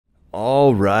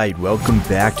All right, welcome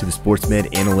back to the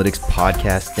SportsMed Analytics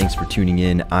Podcast. Thanks for tuning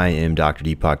in. I am Dr.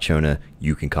 Deepak Chona.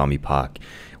 You can call me Pak.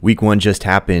 Week 1 just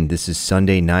happened. This is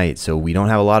Sunday night, so we don't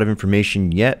have a lot of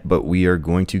information yet, but we are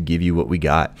going to give you what we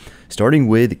got. Starting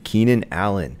with Keenan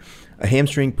Allen. A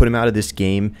hamstring put him out of this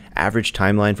game. Average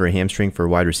timeline for a hamstring for a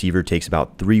wide receiver takes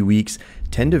about 3 weeks.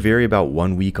 Tend to vary about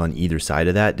 1 week on either side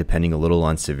of that, depending a little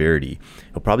on severity.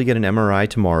 He'll probably get an MRI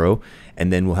tomorrow,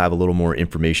 and then we'll have a little more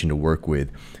information to work with.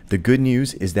 The good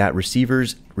news is that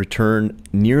receivers return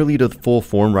nearly to full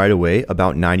form right away,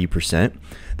 about 90%.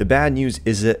 The bad news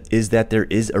is that there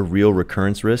is a real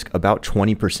recurrence risk, about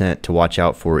 20% to watch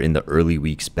out for in the early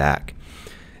weeks back.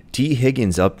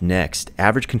 Higgins up next.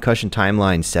 Average concussion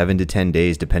timeline 7 to 10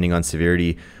 days depending on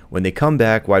severity. When they come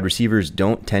back, wide receivers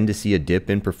don't tend to see a dip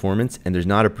in performance, and there's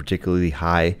not a particularly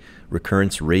high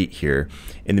recurrence rate here.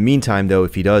 In the meantime, though,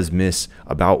 if he does miss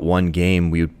about 1 game,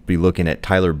 we would be looking at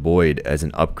Tyler Boyd as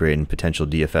an upgrade and potential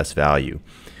DFS value.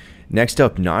 Next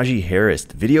up, Najee Harris.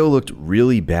 The video looked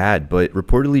really bad, but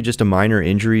reportedly just a minor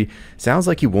injury. Sounds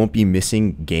like he won't be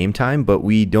missing game time, but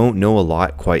we don't know a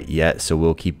lot quite yet, so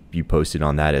we'll keep you posted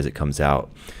on that as it comes out.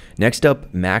 Next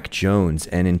up, Mac Jones,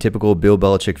 and in typical Bill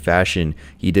Belichick fashion,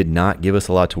 he did not give us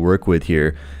a lot to work with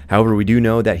here. However, we do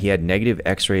know that he had negative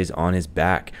x-rays on his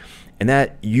back, and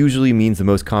that usually means the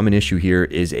most common issue here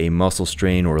is a muscle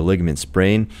strain or a ligament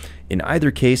sprain. In either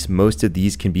case, most of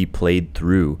these can be played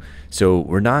through. So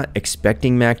we're not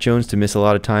expecting Mac Jones to miss a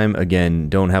lot of time. Again,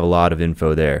 don't have a lot of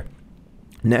info there.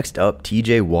 Next up,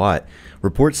 TJ Watt.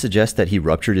 Reports suggest that he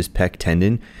ruptured his pec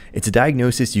tendon. It's a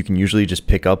diagnosis you can usually just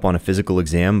pick up on a physical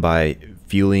exam by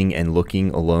feeling and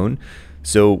looking alone.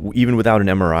 So even without an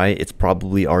MRI, it's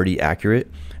probably already accurate.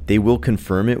 They will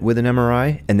confirm it with an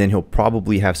MRI, and then he'll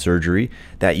probably have surgery.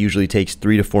 That usually takes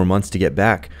 3 to 4 months to get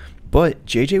back. But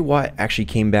JJ Watt actually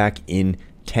came back in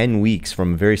 10 weeks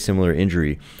from a very similar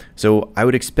injury. So I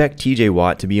would expect TJ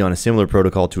Watt to be on a similar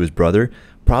protocol to his brother,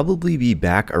 probably be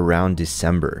back around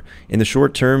December. In the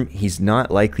short term, he's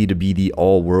not likely to be the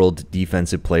all-world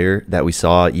defensive player that we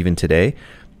saw even today,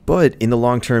 but in the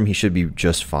long term, he should be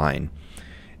just fine.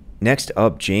 Next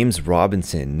up, James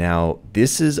Robinson. Now,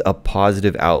 this is a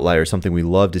positive outlier, something we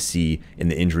love to see in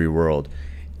the injury world.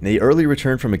 The early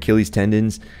return from Achilles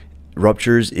tendons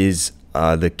ruptures is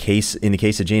the case in the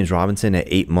case of James Robinson at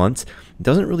 8 months. It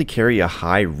doesn't really carry a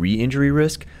high re-injury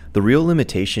risk. The real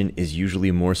limitation is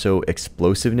usually more so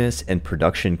explosiveness and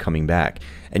production coming back.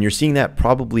 And you're seeing that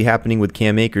probably happening with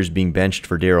Cam Akers being benched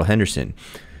for Darrell Henderson.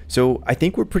 So I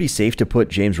think we're pretty safe to put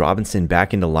James Robinson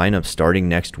back into lineup starting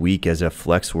next week as a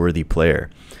flex-worthy player.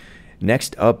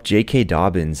 Next up, J.K.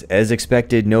 Dobbins. As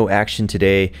expected, no action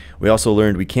today. We also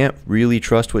learned we can't really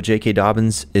trust what J.K.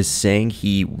 Dobbins is saying.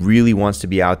 He really wants to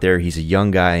be out there. He's a young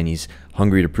guy and he's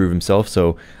hungry to prove himself.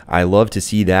 So I love to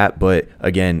see that. But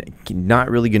again, not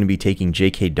really going to be taking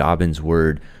J.K. Dobbins'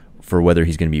 word for whether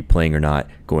he's going to be playing or not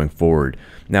going forward.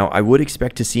 Now, I would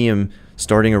expect to see him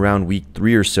starting around week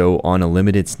 3 or so on a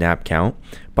limited snap count.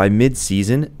 By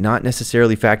mid-season, not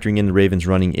necessarily factoring in the Ravens'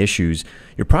 running issues,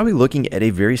 you're probably looking at a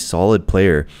very solid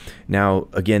player. Now,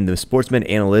 again, the SportsMed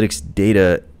Analytics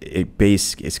data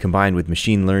base is combined with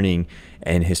machine learning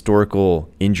and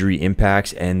historical injury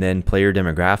impacts and then player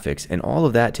demographics, and all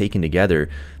of that taken together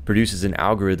produces an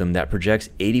algorithm that projects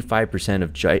 85%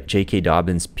 of J.K.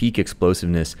 Dobbins' peak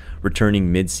explosiveness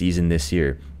returning mid-season this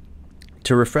year.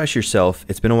 To refresh yourself,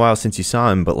 it's been a while since you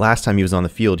saw him, but last time he was on the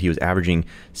field, he was averaging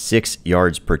 6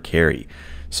 yards per carry.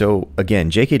 So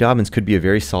again, J.K. Dobbins could be a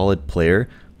very solid player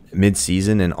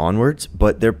mid-season and onwards,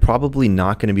 but they're probably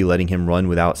not going to be letting him run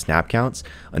without snap counts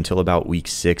until about week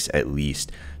 6 at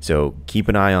least. So keep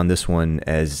an eye on this one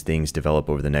as things develop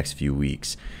over the next few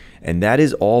weeks. And that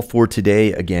is all for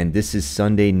today. Again, this is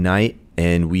Sunday night,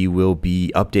 and we will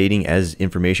be updating as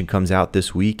information comes out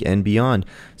this week and beyond.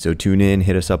 So tune in,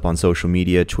 hit us up on social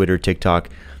media, Twitter, TikTok,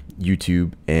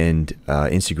 YouTube, and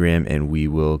Instagram, and we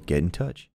will get in touch.